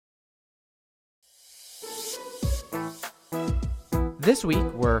This week,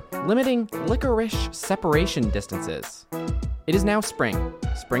 we're limiting licorice separation distances. It is now spring.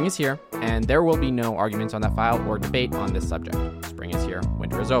 Spring is here, and there will be no arguments on that file or debate on this subject. Spring is here,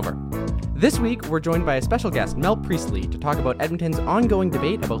 winter is over. This week, we're joined by a special guest, Mel Priestley, to talk about Edmonton's ongoing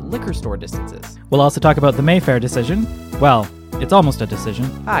debate about liquor store distances. We'll also talk about the Mayfair decision. Well, it's almost a decision.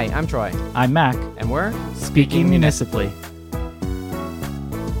 Hi, I'm Troy. I'm Mac. And we're Speaking Municipally.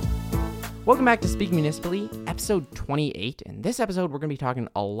 Welcome back to Speaking Municipally, episode 28. In this episode, we're going to be talking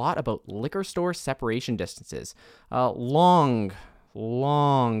a lot about liquor store separation distances. Long,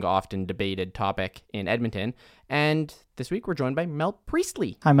 often debated topic in Edmonton. And this week, we're joined by Mel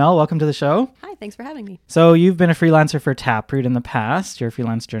Priestley. Hi, Mel. Welcome to the show. Hi, thanks for having me. So you've been a freelancer for Taproot in the past. You're a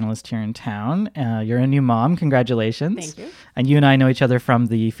freelance journalist here in town. You're a new mom. Congratulations. Thank you. And you and I know each other from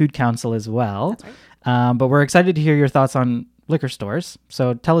the Food Council as well. That's right. But we're excited to hear your thoughts on liquor stores.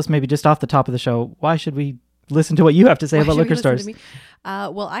 So tell us maybe just off the top of the show, why should we listen to what you have to say about liquor stores?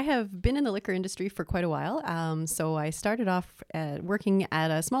 Well, I have been in the liquor industry for quite a while. So I started off working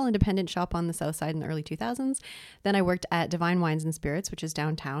at a small independent shop on the south side in the early 2000s. Then I worked at Divine Wines and Spirits, which is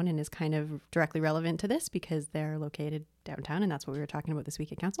downtown and is kind of directly relevant to this because they're located downtown, and that's what we were talking about this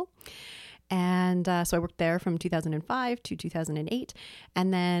week at council. And so I worked there from 2005 to 2008.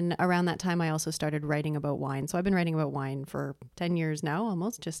 And then around that time, I also started writing about wine. So I've been writing about wine for 10 years now,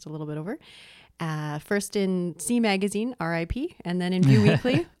 almost, just a little bit over. First in C Magazine, RIP, and then in View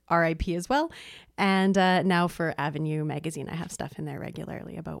Weekly, RIP as well. And now for Avenue Magazine, I have stuff in there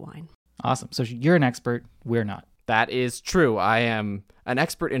regularly about wine. Awesome. So you're an expert. We're not. That is true. I am an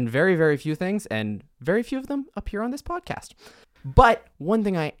expert in very, very few things, and very few of them appear on this podcast. But one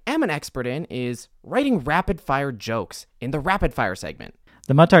thing I am an expert in is writing rapid-fire jokes in the rapid-fire segment.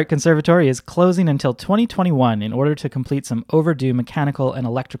 The Muttart Conservatory is closing until 2021 in order to complete some overdue mechanical and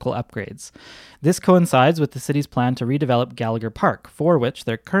electrical upgrades. This coincides with the city's plan to redevelop Gallagher Park, for which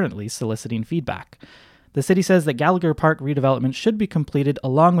they're currently soliciting feedback. The city says that Gallagher Park redevelopment should be completed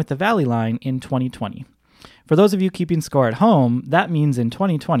along with the Valley Line in 2020. For those of you keeping score at home, that means in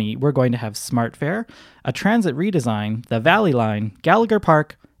 2020 we're going to have SmartFare, a transit redesign, the Valley Line, Gallagher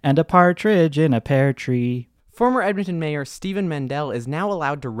Park, and a partridge in a pear tree. Former Edmonton Mayor Stephen Mandel is now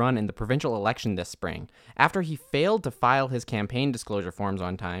allowed to run in the provincial election this spring. After he failed to file his campaign disclosure forms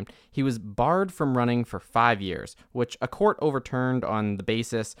on time, he was barred from running for 5 years, which a court overturned on the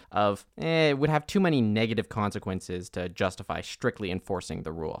basis of it would have too many negative consequences to justify strictly enforcing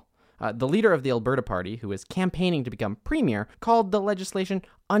the rule. The leader of the Alberta Party, who is campaigning to become premier, called the legislation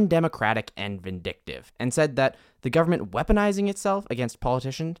undemocratic and vindictive, and said that the government weaponizing itself against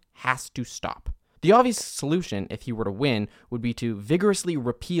politicians has to stop. The obvious solution, if he were to win, would be to vigorously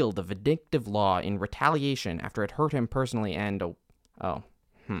repeal the vindictive law in retaliation after it hurt him personally and... Okay.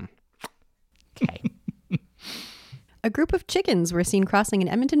 A group of chickens were seen crossing an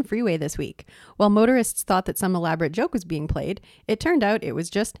Edmonton freeway this week. While motorists thought that some elaborate joke was being played, it turned out it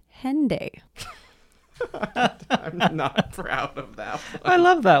was just Hen Day. I'm not proud of that one. I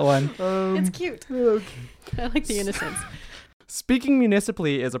love that one. It's cute. Okay. I like the innocence. Speaking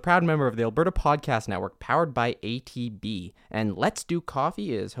Municipally is a proud member of the Alberta Podcast Network powered by ATB, and Let's Do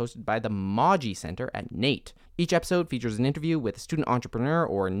Coffee is hosted by the Maji Center at NAIT. Each episode features an interview with a student entrepreneur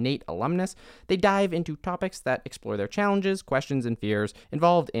or NAIT alumnus. They dive into topics that explore their challenges, questions, and fears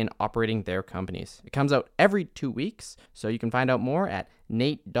involved in operating their companies. It comes out every 2 weeks, so you can find out more at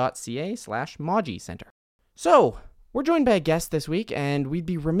nait.ca/Maji Center. So, we're joined by a guest this week, and we'd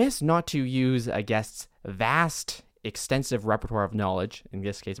be remiss not to use a guest's vast extensive repertoire of knowledge, in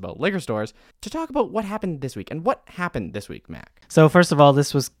this case about liquor stores, to talk about what happened this week. And what happened this week, Mac? So first of all,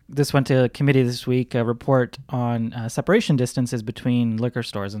 this went to committee this week, a report on separation distances between liquor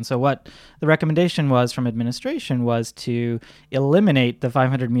stores. And so what the recommendation was from administration was to eliminate the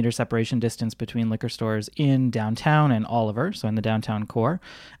 500-meter separation distance between liquor stores in downtown and Oliver, so in the downtown core.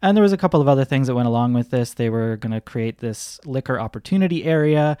 And there was a couple of other things that went along with this. They were going to create this liquor opportunity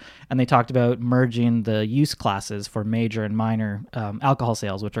area, and they talked about merging the use classes for major and minor alcohol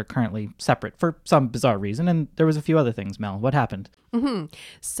sales, which are currently separate for some bizarre reason. And there was a few other things, Mel. What happened? Mm-hmm.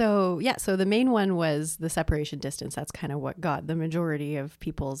 So the main one was the separation distance. That's kind of what got the majority of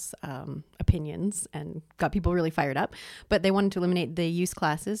people's opinions and got people really fired up. But they wanted to eliminate the use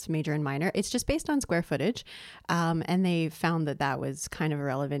classes, major and minor. It's just based on square footage. And they found that was kind of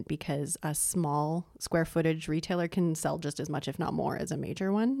irrelevant because a small square footage retailer can sell just as much, if not more, as a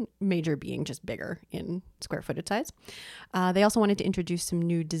major one, major being just bigger in square footage size. They also wanted to introduce some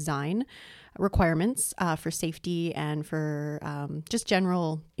new design requirements for safety and for just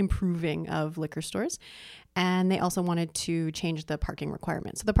general improving of liquor stores. And they also wanted to change the parking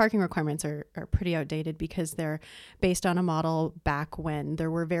requirements. So the parking requirements are pretty outdated because they're based on a model back when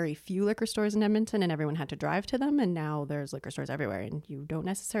there were very few liquor stores in Edmonton and everyone had to drive to them. And now there's liquor stores everywhere and you don't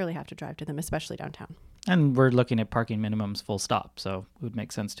necessarily have to drive to them, especially downtown. And we're looking at parking minimums full stop, so it would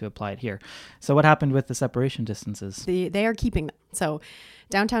make sense to apply it here. So what happened with the separation distances? They are keeping them. So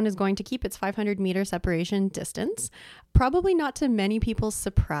downtown is going to keep its 500-meter separation distance. Probably not to many people's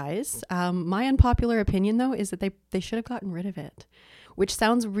surprise. My unpopular opinion, though, is that they should have gotten rid of it, which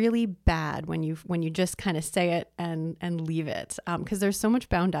sounds really bad when you just kind of say it and leave it, because there's so much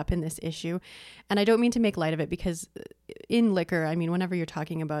bound up in this issue. And I don't mean to make light of it, because in liquor, I mean, whenever you're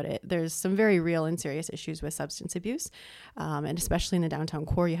talking about it, there's some very real and serious issues with substance abuse. And especially in the downtown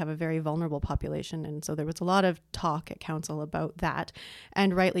core, you have a very vulnerable population. And so there was a lot of talk at council about that,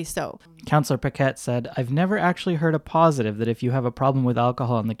 and rightly so. Councillor Paquette said, "I've never actually heard a positive that if you have a problem with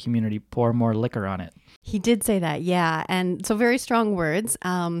alcohol in the community, pour more liquor on it." He did say that, yeah. And so very strong words.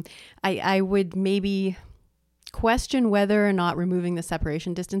 I would maybe question whether or not removing the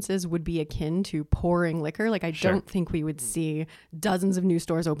separation distances would be akin to pouring liquor. Like, I don't think we would see dozens of new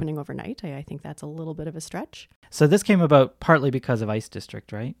stores opening overnight. I think that's a little bit of a stretch. So this came about partly because of Ice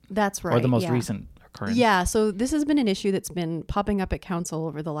District, right? That's right. Or the most recent occurrence. Yeah, so this has been an issue that's been popping up at council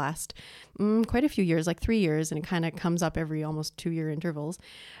over the last quite a few years, like 3 years, and it kind of comes up every almost 2-year intervals.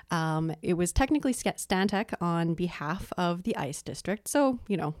 It was technically Stantec on behalf of the Ice District, so,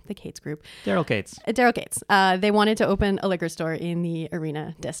 you know, the Cates Group. Daryl Cates. Daryl Cates. They wanted to open a liquor store in the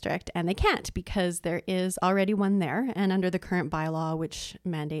Arena District, and they can't because there is already one there, and under the current bylaw, which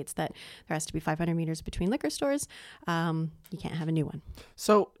mandates that there has to be 500 meters between liquor stores, you can't have a new one.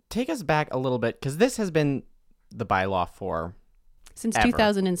 So take us back a little bit, because this has been the bylaw for since ever.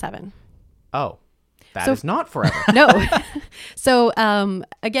 2007. Oh, that is not forever. No. So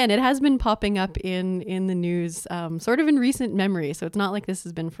again, it has been popping up in the news sort of in recent memory. So it's not like this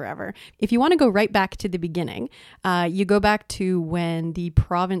has been forever. If you want to go right back to the beginning, you go back to when the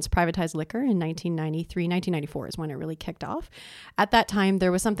province privatized liquor in 1994 is when it really kicked off. At that time,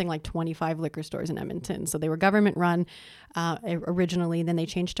 there was something like 25 liquor stores in Edmonton. So they were government run originally, then they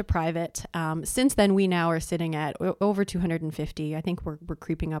changed to private. Since then, we now are sitting at over 250. I think we're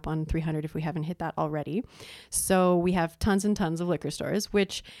creeping up on 300 if we haven't hit that already. So we have tons and tons of liquor stores,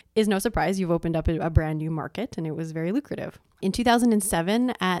 which is no surprise. You've opened up a brand new market, and it was very lucrative. In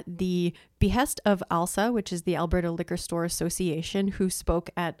 2007, at the behest of ALSA, which is the Alberta Liquor Store Association, who spoke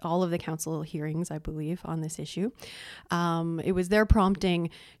at all of the council hearings, I believe, on this issue, it was their prompting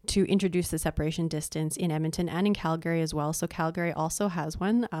to introduce the separation distance in Edmonton and in Calgary as well. So Calgary also has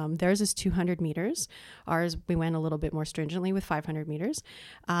one. Theirs is 200 meters. Ours, we went a little bit more stringently with 500 meters.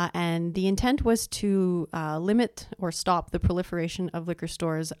 And the intent was to limit or stop the proliferation of liquor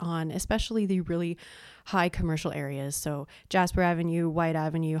stores on especially the really high commercial areas. So Jasper Avenue, White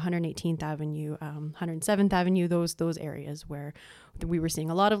Avenue, 118th Avenue, 107th Avenue, those areas where we were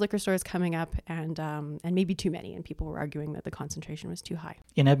seeing a lot of liquor stores coming up and maybe too many, and people were arguing that the concentration was too high.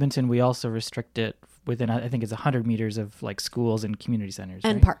 In Edmonton, we also restrict it within, I think it's 100 meters of like schools and community centers.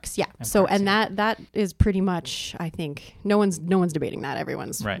 And right? parks, yeah. That is pretty much, I think, no one's debating that.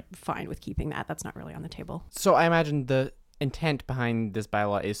 Everyone's fine with keeping that. That's not really on the table. So I imagine the intent behind this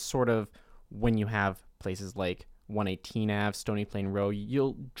bylaw is sort of when you have places like 118 Ave, Stony Plain Row,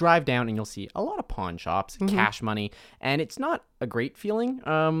 you'll drive down and you'll see a lot of pawn shops, cash money, and it's not a great feeling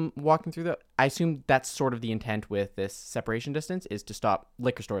walking through I assume that's sort of the intent with this separation distance, is to stop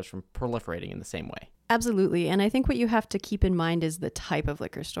liquor stores from proliferating in the same way. Absolutely. And I think what you have to keep in mind is the type of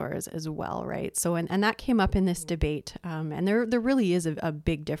liquor stores as well, right? So, and that came up in this debate. And there really is a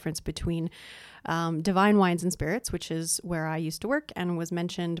big difference between Divine Wines and Spirits, which is where I used to work and was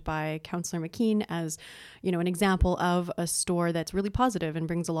mentioned by Councillor McKean as, you know, an example of a store that's really positive and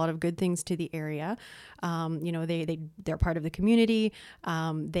brings a lot of good things to the area. You know, they're part of the community.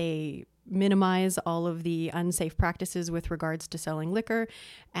 They minimize all of the unsafe practices with regards to selling liquor,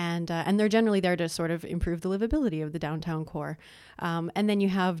 and they're generally there to sort of improve the livability of the downtown core. And then you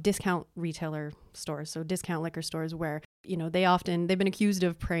have discount retailer stores, so discount liquor stores, where, you know, they've been accused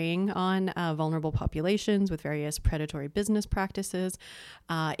of preying on vulnerable populations with various predatory business practices.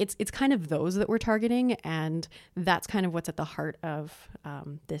 It's kind of those that we're targeting, and that's kind of what's at the heart of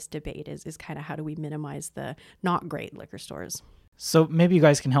this debate is kind of how do we minimize the not great liquor stores. So maybe you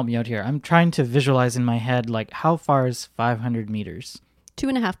guys can help me out here. I'm trying to visualize in my head, like, how far is 500 meters?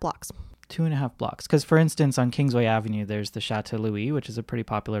 2.5 blocks. 2.5 blocks. Because, for instance, on Kingsway Avenue, there's the Chateau Louis, which is a pretty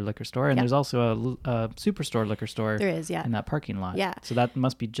popular liquor store. And there's also a Superstore liquor store. There is, yeah. In that parking lot. Yeah. So that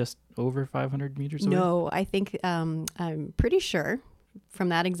must be just over 500 meters away? No, I think I'm pretty sure. from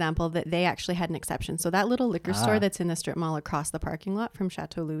that example that they actually had an exception. So that little liquor store that's in the strip mall across the parking lot from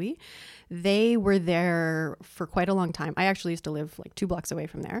Chateau Louis, they were there for quite a long time. I actually used to live like 2 blocks away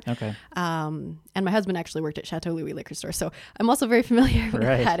from there. Okay. And my husband actually worked at Chateau Louis liquor store. So I'm also very familiar with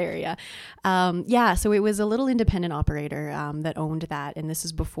that area. So it was a little independent operator that owned that. And this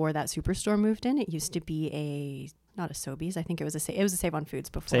is before that Superstore moved in. It used to be not a Sobeys. I think it was a Save On Foods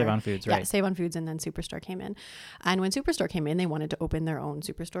before. Save On Foods, right. Yeah, Save On Foods, and then Superstore came in. And when Superstore came in, they wanted to open their own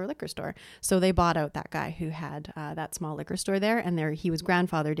Superstore liquor store. So they bought out that guy who had that small liquor store there, and he was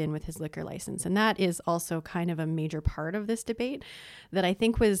grandfathered in with his liquor license. And that is also kind of a major part of this debate that I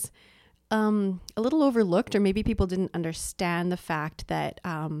think was a little overlooked, or maybe people didn't understand the fact that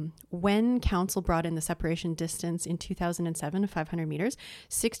when council brought in the separation distance in 2007 of 500 meters,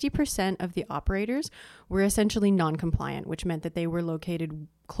 60% of the operators were essentially non-compliant, which meant that they were located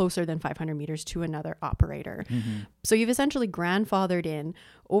closer than 500 meters to another operator. Mm-hmm. So you've essentially grandfathered in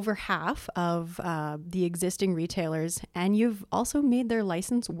over half of the existing retailers, and you've also made their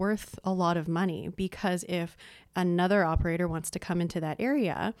license worth a lot of money, because if another operator wants to come into that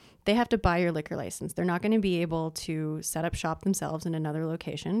area, they have to buy your liquor license. They're not going to be able to set up shop themselves in another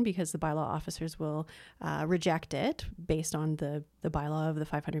location because the bylaw officers will reject it based on the bylaw of the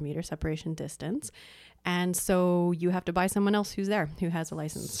 500 meter separation distance. And so you have to buy someone else who's there, who has a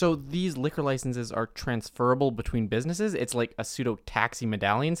license. So these liquor licenses are transferable between businesses? It's like a pseudo taxi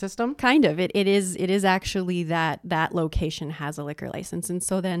medallion system? Kind of. It is actually that location has a liquor license. And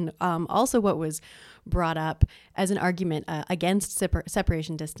so then also what was brought up as an argument against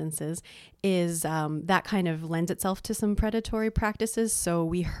separation distances is that kind of lends itself to some predatory practices. So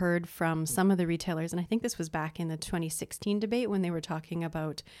we heard from some of the retailers, and I think this was back in the 2016 debate when they were talking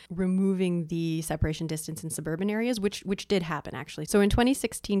about removing the separation distance in suburban areas, which did happen actually. So in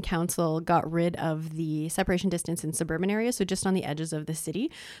 2016, council got rid of the separation distance in suburban areas, so just on the edges of the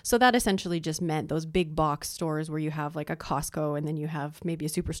city. So that essentially just meant those big box stores where you have like a Costco and then you have maybe a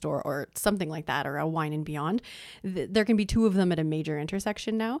Superstore or something like that, or a Wine and Beyond. There can be 2 of them at a major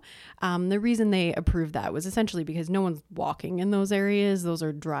intersection now. The reason they approved that was essentially because no one's walking in those areas. Those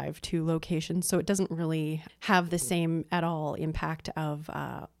are drive-to locations, so it doesn't really have the same at all impact of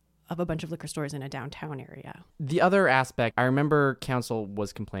a bunch of liquor stores in a downtown area. The other aspect, I remember council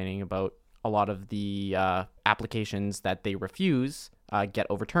was complaining about a lot of the applications that they refuse get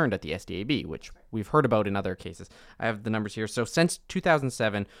overturned at the SDAB, which we've heard about in other cases. I have the numbers here. So since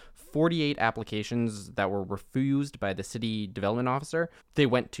 2007, 48 applications that were refused by the city development officer, they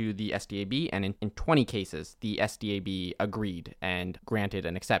went to the SDAB, and in 20 cases, the SDAB agreed and granted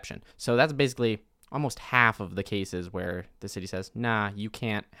an exception. So that's basically almost half of the cases where the city says, nah, you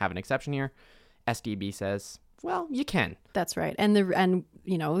can't have an exception here. SDAB says, well, you can. That's right. And the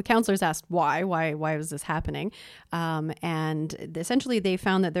councillors asked why was this happening? And essentially they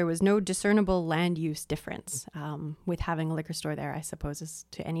found that there was no discernible land use difference with having a liquor store there, I suppose, as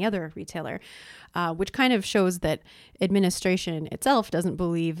to any other retailer, which kind of shows that administration itself doesn't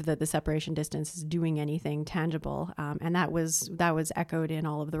believe that the separation distance is doing anything tangible. And that was echoed in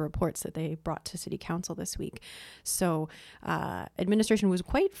all of the reports that they brought to city council this week. So administration was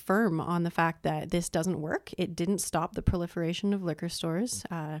quite firm on the fact that this doesn't work. It didn't stop the proliferation of liquor stores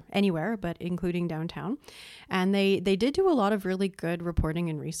anywhere, but including downtown. And they did do a lot of really good reporting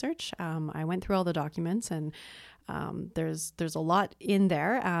and research. I went through all the documents, and there's a lot in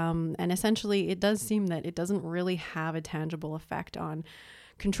there. And essentially, it does seem that it doesn't really have a tangible effect on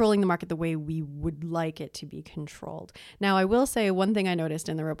controlling the market the way we would like it to be controlled. Now, I will say one thing I noticed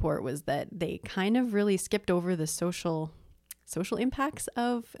in the report was that they kind of really skipped over the social impacts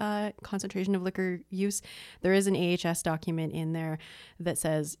of concentration of liquor use. There is an AHS document in there that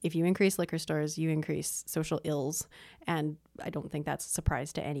says if you increase liquor stores, you increase social ills. And I don't think that's a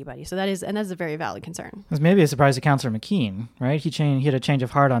surprise to anybody. So that's a very valid concern. It was maybe a surprise to Councillor McKean, right? He had a change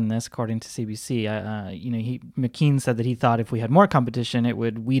of heart on this, according to CBC. McKean said that he thought if we had more competition, it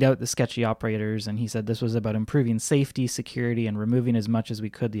would weed out the sketchy operators. And he said this was about improving safety, security, and removing as much as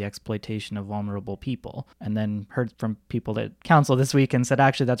we could the exploitation of vulnerable people. And then heard from people at council this week and said,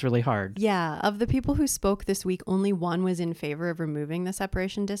 actually, that's really hard. Yeah. Of the people who spoke this week, only one was in favor of removing the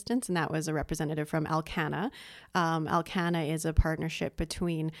separation distance, and that was a representative from Alcanna. Alcanna is a partnership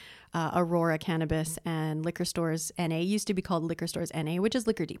between Aurora Cannabis and Liquor Stores NA. Used to be called Liquor Stores NA, which is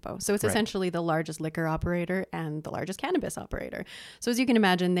Liquor Depot. So it's essentially the largest liquor operator and the largest cannabis operator. So as you can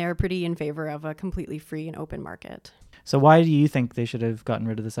imagine, they're pretty in favor of a completely free and open market. So why do you think they should have gotten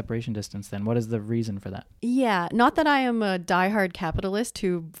rid of the separation distance then? What is the reason for that? Yeah, not that I am a diehard capitalist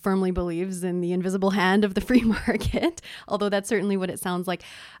who firmly believes in the invisible hand of the free market, although that's certainly what it sounds like.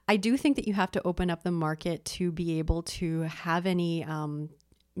 I do think that you have to open up the market to be able to have any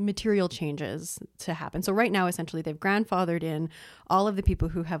material changes to happen. So right now, essentially, they've grandfathered in all of the people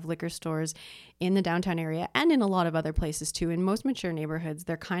who have liquor stores in the downtown area and in a lot of other places too. In most mature neighborhoods,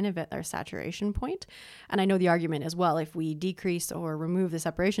 they're kind of at their saturation point. And I know the argument as well, if we decrease or remove the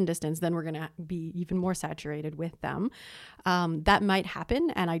separation distance, then we're going to be even more saturated with them. That might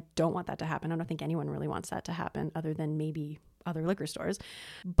happen, and I don't want that to happen. I don't think anyone really wants that to happen other than maybe other liquor stores.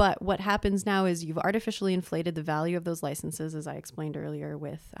 But what happens now is you've artificially inflated the value of those licenses, as I explained earlier,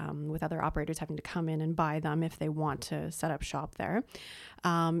 with other operators having to come in and buy them if they want to set up shop there.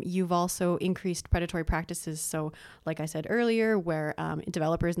 You've also increased predatory practices. So like I said earlier, where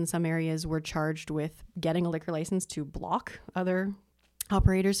developers in some areas were charged with getting a liquor license to block other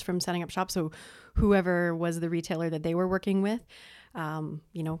operators from setting up shop. So whoever was the retailer that they were working with,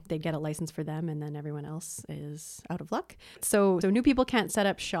 they'd get a license for them and then everyone else is out of luck. So new people can't set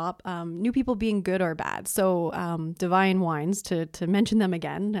up shop, new people being good or bad. So Divine Wines, to mention them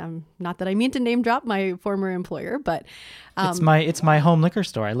again, not that I mean to name drop my former employer, but it's my home liquor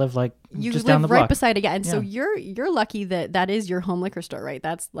store. I live you just live down the right block. beside it. Yeah. And so you're lucky that is your home liquor store, right?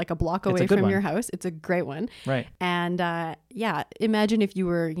 That's like a block away from your house. It's a great one. Right. And imagine if you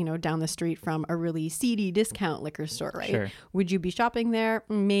were, down the street from a really seedy discount liquor store, right? Sure. Would you be shopping there?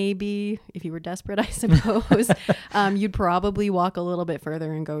 Maybe, if you were desperate, I suppose. You'd probably walk a little bit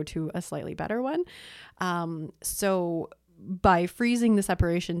further and go to a slightly better one. So by freezing the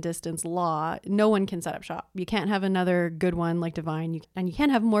separation distance law, no one can set up shop. You can't have another good one like Divine, and you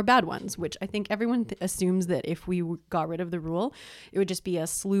can't have more bad ones, which I think everyone assumes that if we got rid of the rule, it would just be a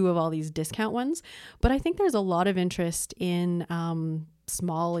slew of all these discount ones. But I think there's a lot of interest in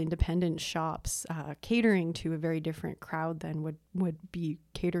small independent shops catering to a very different crowd than would be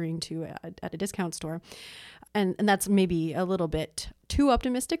catering to at a discount store. And that's maybe a little bit too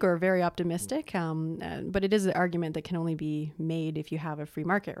optimistic or very optimistic, but it is an argument that can only be made if you have a free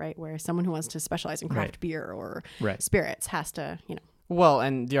market, right? Where someone who wants to specialize in craft beer or spirits has to, Well,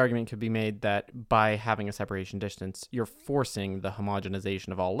 and the argument could be made that by having a separation distance, you're forcing the homogenization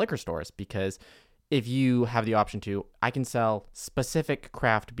of all liquor stores, because if you have the option to, I can sell specific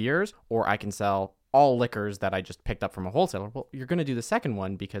craft beers or I can sell all liquors that I just picked up from a wholesaler. Well, you're going to do the second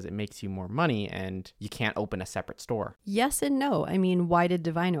one because it makes you more money and you can't open a separate store. Yes and no. I mean, why did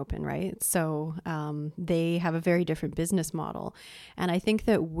Divine open, right? So they have a very different business model. And I think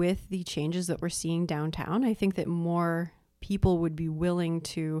that with the changes that we're seeing downtown, I think that more people would be willing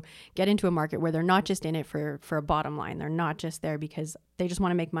to get into a market where they're not just in it for a bottom line. They're not just there because they just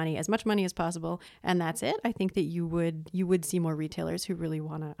want to make money, as much money as possible, and that's it. I think that you would see more retailers who really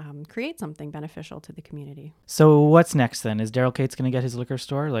want to create something beneficial to the community. So what's next then? Is Daryl Cates going to get his liquor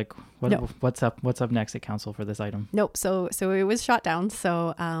store? Like, No. What's up next at council for this item? Nope. So it was shot down.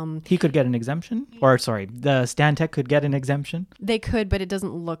 So he could get an exemption, or sorry, the Stantec could get an exemption. They could, but it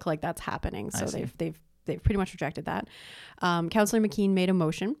doesn't look like that's happening. So they've pretty much rejected that. Councillor McKean made a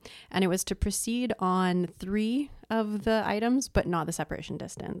motion, and it was to proceed on 3 of the items, but not the separation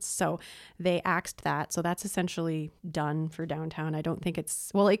distance. So they axed that. So that's essentially done for downtown. I don't think it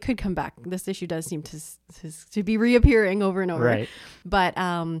could come back. This issue does seem to be reappearing over and over. Right. But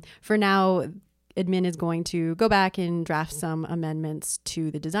for now, admin is going to go back and draft some amendments to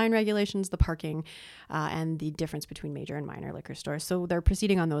the design regulations, the parking, and the difference between major and minor liquor stores. So they're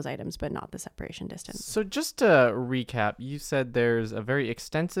proceeding on those items, but not the separation distance. So just to recap, you said there's a very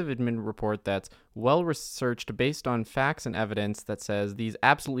extensive admin report that's well researched based on facts and evidence that says these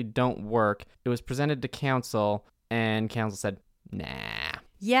absolutely don't work. It was presented to council and council said, nah.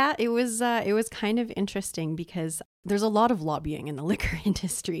 Yeah, it was kind of interesting because there's a lot of lobbying in the liquor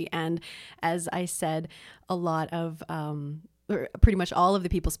industry. And as I said, a lot of, pretty much all of the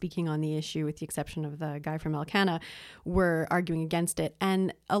people speaking on the issue, with the exception of the guy from Elkanah, were arguing against it.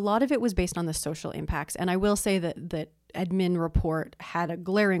 And a lot of it was based on the social impacts. And I will say that admin report had a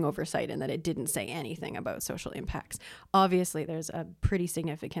glaring oversight in that it didn't say anything about social impacts. Obviously, there's a pretty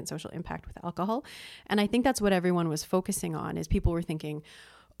significant social impact with alcohol. And I think that's what everyone was focusing on, is people were thinking,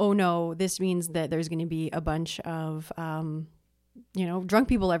 oh no, this means that there's going to be a bunch of drunk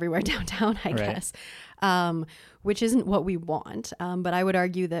people everywhere downtown, I guess, which isn't what we want. But I would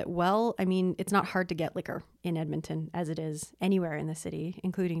argue that, it's not hard to get liquor in Edmonton as it is anywhere in the city,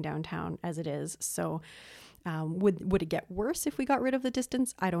 including downtown as it is. So would it get worse if we got rid of the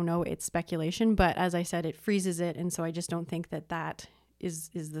distance? I don't know. It's speculation. But as I said, it freezes it. And so I just don't think that is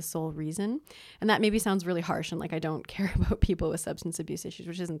the sole reason. And that maybe sounds really harsh and like I don't care about people with substance abuse issues,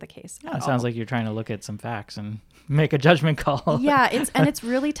 which isn't the case. Yeah, it sounds like you're trying to look at some facts and make a judgment call. Yeah, it's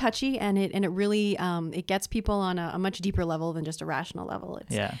really touchy, and it really it gets people on a much deeper level than just a rational level.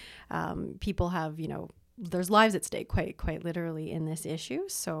 People have, there's lives at stake quite literally in this issue.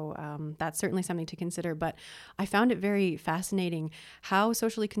 So that's certainly something to consider. But I found it very fascinating how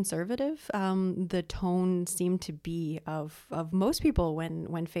socially conservative the tone seemed to be of most people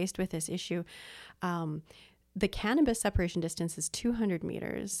when faced with this issue. The cannabis separation distance is 200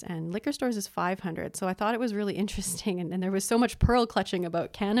 meters and liquor stores is 500. So I thought it was really interesting. And there was so much pearl clutching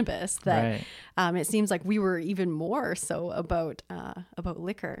about cannabis that it seems like we were even more so about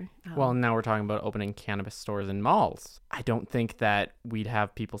liquor. Well, now we're talking about opening cannabis stores in malls. I don't think that we'd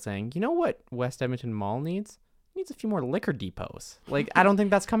have people saying, you know what West Edmonton Mall needs? It needs a few more liquor depots. Like, I don't think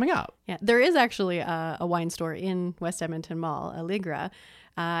that's coming up. Yeah, there is actually a wine store in West Edmonton Mall, Allegra.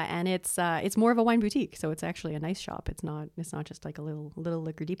 And it's more of a wine boutique, so it's actually a nice shop. It's not just like a little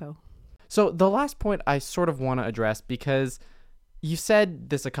liquor depot. So the last point I sort of want to address, because you said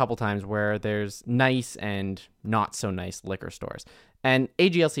this a couple times where there's nice and not so nice liquor stores, and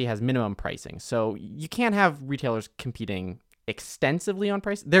AGLC has minimum pricing, so you can't have retailers competing extensively on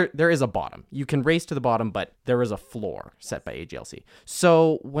price. There is a bottom. You can race to the bottom, but there is a floor set by AGLC.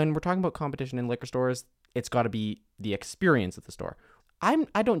 So when we're talking about competition in liquor stores, it's got to be the experience of the store.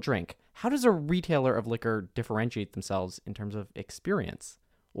 I don't drink. How does a retailer of liquor differentiate themselves in terms of experience?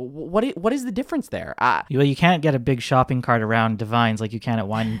 What is the difference there? Well, you can't get a big shopping cart around Divines like you can at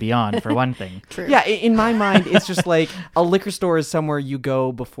Wine and Beyond, for one thing. True. Yeah, in my mind, it's just like a liquor store is somewhere you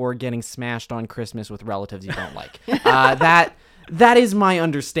go before getting smashed on Christmas with relatives you don't like. That is my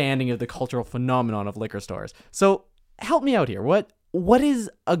understanding of the cultural phenomenon of liquor stores. So help me out here. What is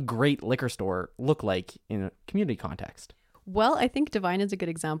a great liquor store look like in a community context? Well, I think Divine is a good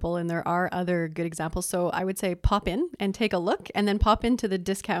example, and there are other good examples. So I would say pop in and take a look, and then pop into the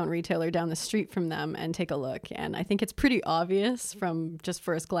discount retailer down the street from them and take a look. And I think it's pretty obvious from just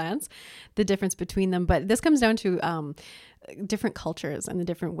first glance the difference between them. But this comes down to different cultures and the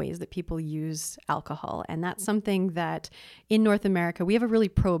different ways that people use alcohol. And that's something that in North America, we have a really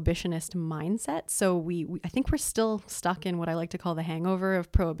prohibitionist mindset. So I think we're still stuck in what I like to call the hangover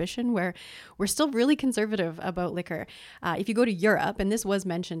of prohibition, where we're still really conservative about liquor. If you go to Europe, and this was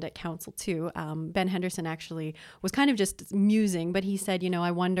mentioned at council too, Ben Henderson actually was kind of just musing, but he said,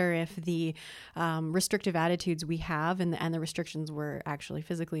 I wonder if the restrictive attitudes we have and the restrictions we're actually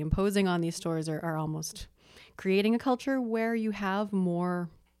physically imposing on these stores are almost creating a culture where you have more,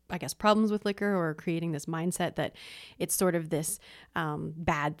 I guess, problems with liquor, or creating this mindset that it's sort of this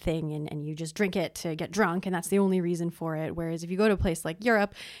bad thing and you just drink it to get drunk and that's the only reason for it. Whereas if you go to a place like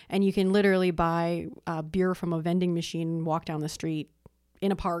Europe and you can literally buy beer from a vending machine, walk down the street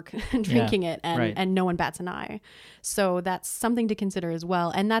in a park drinking it and no one bats an eye. So that's something to consider as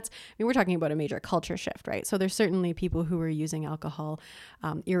well. And we're talking about a major culture shift, right? So there's certainly people who are using alcohol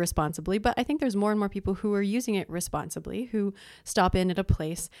irresponsibly, but I think there's more and more people who are using it responsibly, who stop in at a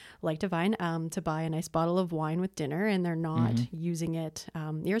place like Divine to buy a nice bottle of wine with dinner, and they're not using it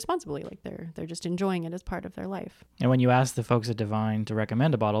irresponsibly. Like they're just enjoying it as part of their life. And when you ask the folks at Divine to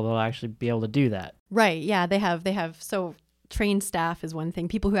recommend a bottle, they'll actually be able to do that. Right. Yeah, they have. So trained staff is one thing.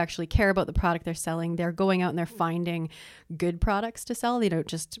 People who actually care about the product they're selling, they're going out and they're finding good products to sell. They don't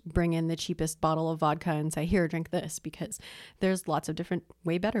just bring in the cheapest bottle of vodka and say, here, drink this, because there's lots of different,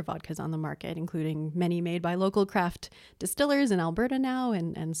 way better vodkas on the market, including many made by local craft distillers in Alberta now.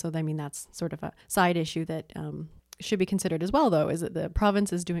 And so, that's sort of a side issue that should be considered as well, though, is that the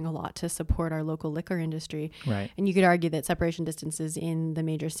province is doing a lot to support our local liquor industry. Right. And you could argue that separation distances in the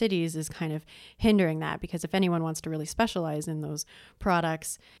major cities is kind of hindering that, because if anyone wants to really specialize in those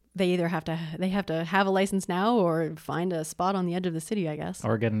products, they either have to have a license now or find a spot on the edge of the city, I guess.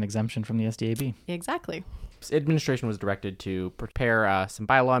 Or get an exemption from the SDAB. Exactly. Administration was directed to prepare some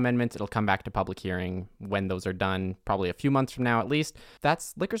bylaw amendments. It'll come back to public hearing when those are done, probably a few months from now at least.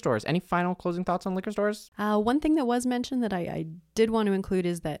 That's liquor stores. Any final closing thoughts on liquor stores? One thing that was mentioned that I did want to include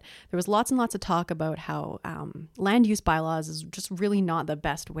is that there was lots and lots of talk about how land use bylaws is just really not the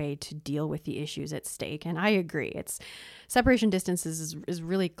best way to deal with the issues at stake. And I agree. Separation distances is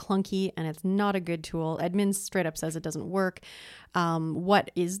really clunky and it's not a good tool. Edmunds straight up says it doesn't work.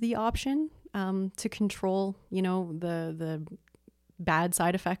 What is the option to control, the bad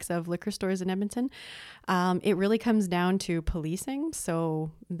side effects of liquor stores in Edmonton. It really comes down to policing.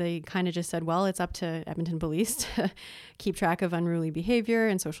 So they kind of just said, well, it's up to Edmonton Police to keep track of unruly behavior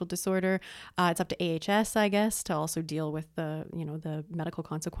and social disorder. It's up to AHS, I guess, to also deal with the medical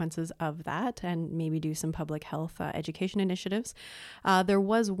consequences of that and maybe do some public health education initiatives. There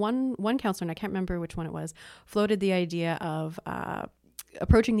was one councillor, and I can't remember which one it was, floated the idea of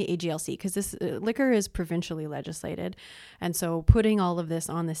approaching the AGLC, because this liquor is provincially legislated, and so putting all of this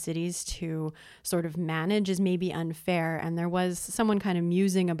on the cities to sort of manage is maybe unfair. And there was someone kind of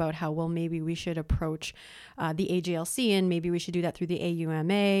musing about how, well, maybe we should approach the AGLC, and maybe we should do that through the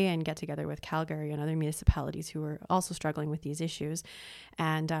AUMA and get together with Calgary and other municipalities who are also struggling with these issues,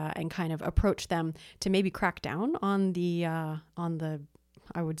 and kind of approach them to maybe crack down on the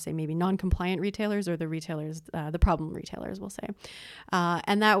I would say maybe non-compliant retailers, or the retailers, the problem retailers, we'll say.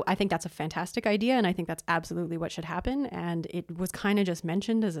 And that, I think that's a fantastic idea, and I think that's absolutely what should happen. And it was kind of just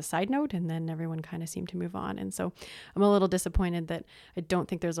mentioned as a side note, and then everyone kind of seemed to move on. And so I'm a little disappointed that I don't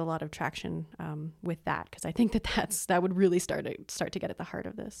think there's a lot of traction with that, because I think that would really start to get at the heart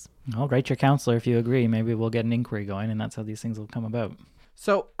of this. I'll write your counselor if you agree. Maybe we'll get an inquiry going, and that's how these things will come about.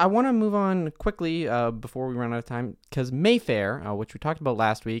 So I want to move on quickly before we run out of time, because Mayfair, which we talked about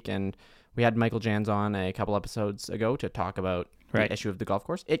last week, and we had Michael Jans on a couple episodes ago to talk about the issue of the golf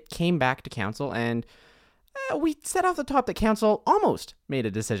course. It came back to council, and we said off the top that council almost made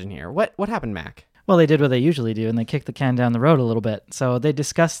a decision here. What happened, Mac? Well, they did what they usually do, and they kicked the can down the road a little bit. So they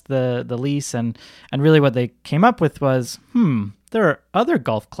discussed the lease, and really what they came up with was, there are other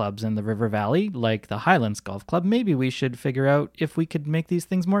golf clubs in the River Valley, like the Highlands Golf Club. Maybe we should figure out if we could make these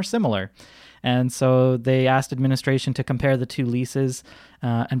things more similar. And so they asked administration to compare the two leases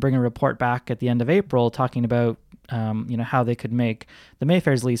and bring a report back at the end of April talking about how they could make the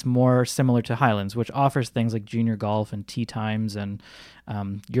Mayfair's lease more similar to Highlands, which offers things like junior golf and tea times and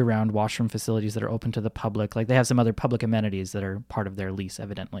year-round washroom facilities that are open to the public. Like, they have some other public amenities that are part of their lease,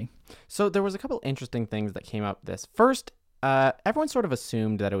 evidently. So there was a couple interesting things that came up this. First, everyone sort of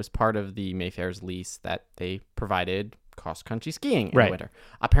assumed that it was part of the Mayfair's lease that they provided cross-country skiing in the winter.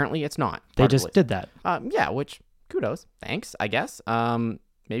 Apparently, it's not. They just did that. Which, kudos. Thanks, I guess.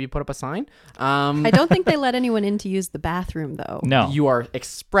 Maybe put up a sign. I don't think they let anyone in to use the bathroom, though. No. You are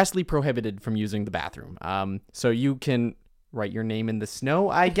expressly prohibited from using the bathroom. So you can write your name in the snow,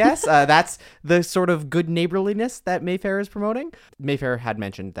 I guess. That's the sort of good neighborliness that Mayfair is promoting. Mayfair had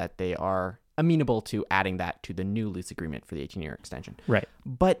mentioned that they are amenable to adding that to the new lease agreement for the 18-year extension. Right.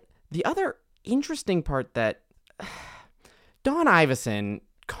 But the other interesting part that Don Iveson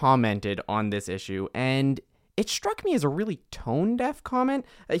commented on this issue, and it struck me as a really tone-deaf comment.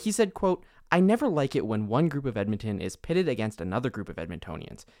 He said, quote, "I never like it when one group of Edmonton is pitted against another group of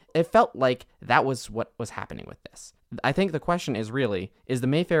Edmontonians." It felt like that was what was happening with this. I think the question is really, is the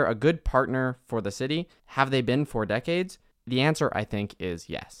Mayfair a good partner for the city? Have they been for decades? The answer, I think, is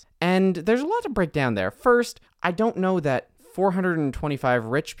yes. And there's a lot to break down there. First, I don't know that 425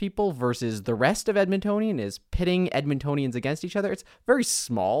 rich people versus the rest of Edmontonian is pitting Edmontonians against each other. It's a very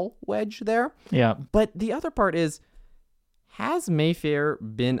small wedge there. Yeah. But the other part is, has Mayfair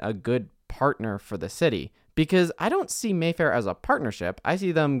been a good partner for the city? Because I don't see Mayfair as a partnership. I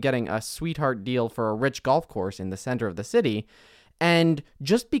see them getting a sweetheart deal for a rich golf course in the center of the city. And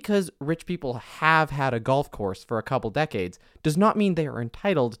just because rich people have had a golf course for a couple decades does not mean they are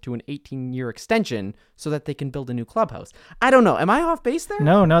entitled to an 18-year extension so that they can build a new clubhouse. I don't know. Am I off base there?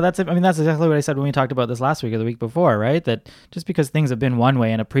 No, that's it. I mean, that's exactly what I said when we talked about this last week or the week before, right? That just because things have been one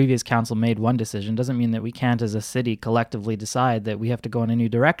way and a previous council made one decision doesn't mean that we can't, as a city, collectively decide that we have to go in a new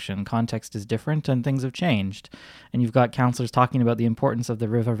direction. Context is different and things have changed. And you've got councillors talking about the importance of the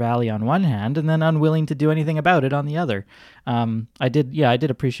River Valley on one hand and then unwilling to do anything about it on the other. I did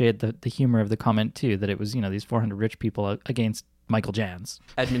appreciate the humor of the comment too, that it was, these 400 rich people against Michael Jans.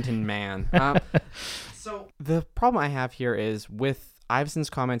 Edmonton man. So the problem I have here is with Iveson's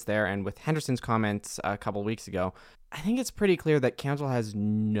comments there and with Henderson's comments a couple weeks ago, I think it's pretty clear that council has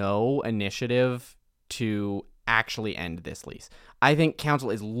no initiative to actually end this lease. I think council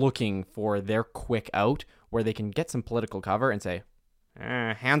is looking for their quick out where they can get some political cover and say,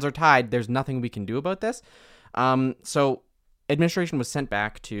 hands are tied. There's nothing we can do about this. So administration was sent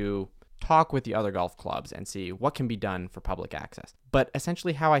back to talk with the other golf clubs and see what can be done for public access. But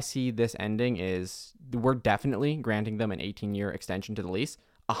essentially how I see this ending is we're definitely granting them an 18-year extension to the lease.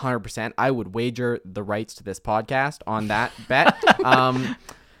 100%. I would wager the rights to this podcast on that bet.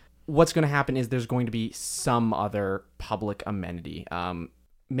 What's going to happen is there's going to be some other public amenity.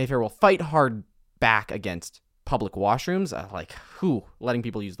 Mayfair will fight hard back against public washrooms, letting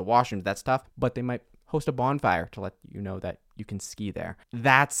people use the washrooms, that's tough, but they might host a bonfire to let you know that you can ski there.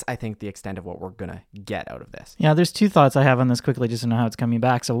 That's, I think, the extent of what we're going to get out of this. Yeah, there's two thoughts I have on this quickly just to know how it's coming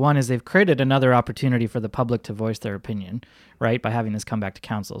back. So one is they've created another opportunity for the public to voice their opinion, right, by having this come back to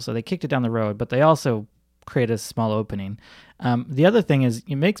council. So they kicked it down the road, but they also create a small opening. The other thing is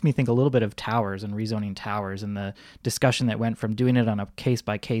it makes me think a little bit of towers and rezoning towers and the discussion that went from doing it on a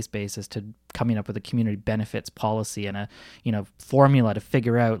case-by-case basis to coming up with a community benefits policy and a formula to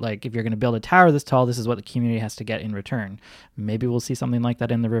figure out, like, if you're going to build a tower this tall, this is what the community has to get in return. Maybe we'll see something like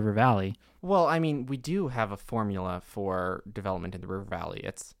that in the River Valley. Well, I mean, we do have a formula for development in the River Valley.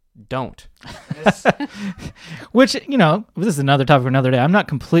 It's don't. Which, this is another topic for another day. I'm not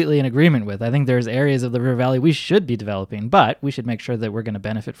completely in agreement with. I think there's areas of the River Valley we should be developing, but we should make sure that we're going to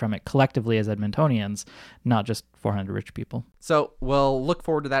benefit from it collectively as Edmontonians, not just 400 rich people. So we'll look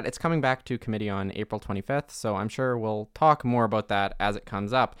forward to that. It's coming back to committee on April 25th, so I'm sure we'll talk more about that as it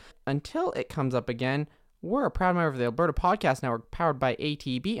comes up. Until it comes up again, we're a proud member of the Alberta Podcast Network powered by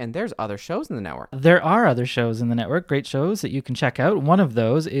ATB, and there's other shows in the network. There are other shows in the network, great shows that you can check out. One of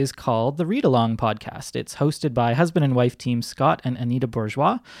those is called the Read Along Podcast. It's hosted by husband and wife team Scott and Anita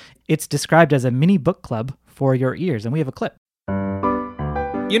Bourgeois. It's described as a mini book club for your ears, and we have a clip.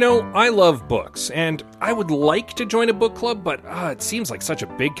 I love books, and I would like to join a book club, but it seems like such a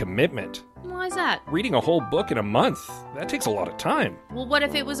big commitment. Why is that? Reading a whole book in a month, that takes a lot of time. Well, what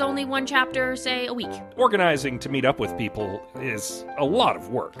if it was only one chapter, say, a week? Organizing to meet up with people is a lot of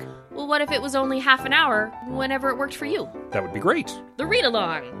work. Well, what if it was only half an hour, whenever it worked for you? That would be great. The Read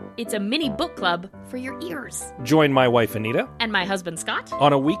Along. It's a mini book club for your ears. Join my wife Anita and my husband Scott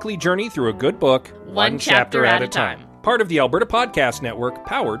on a weekly journey through a good book, one chapter at a time. Part of the Alberta Podcast Network,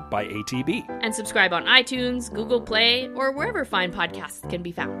 powered by ATB. And subscribe on iTunes, Google Play, or wherever fine podcasts can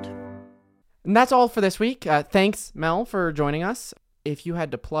be found. And that's all for this week. Thanks, Mel, for joining us. If you had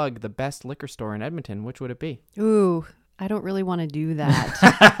to plug the best liquor store in Edmonton, which would it be? Ooh, I don't really want to do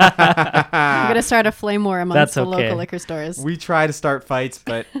that. I'm going to start a flame war amongst the local liquor stores. We try to start fights,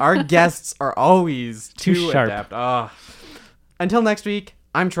 but our guests are always too sharp. adept. Until next week,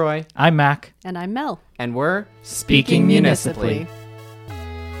 I'm Troy. I'm Mac. And I'm Mel. And we're Speaking Municipally.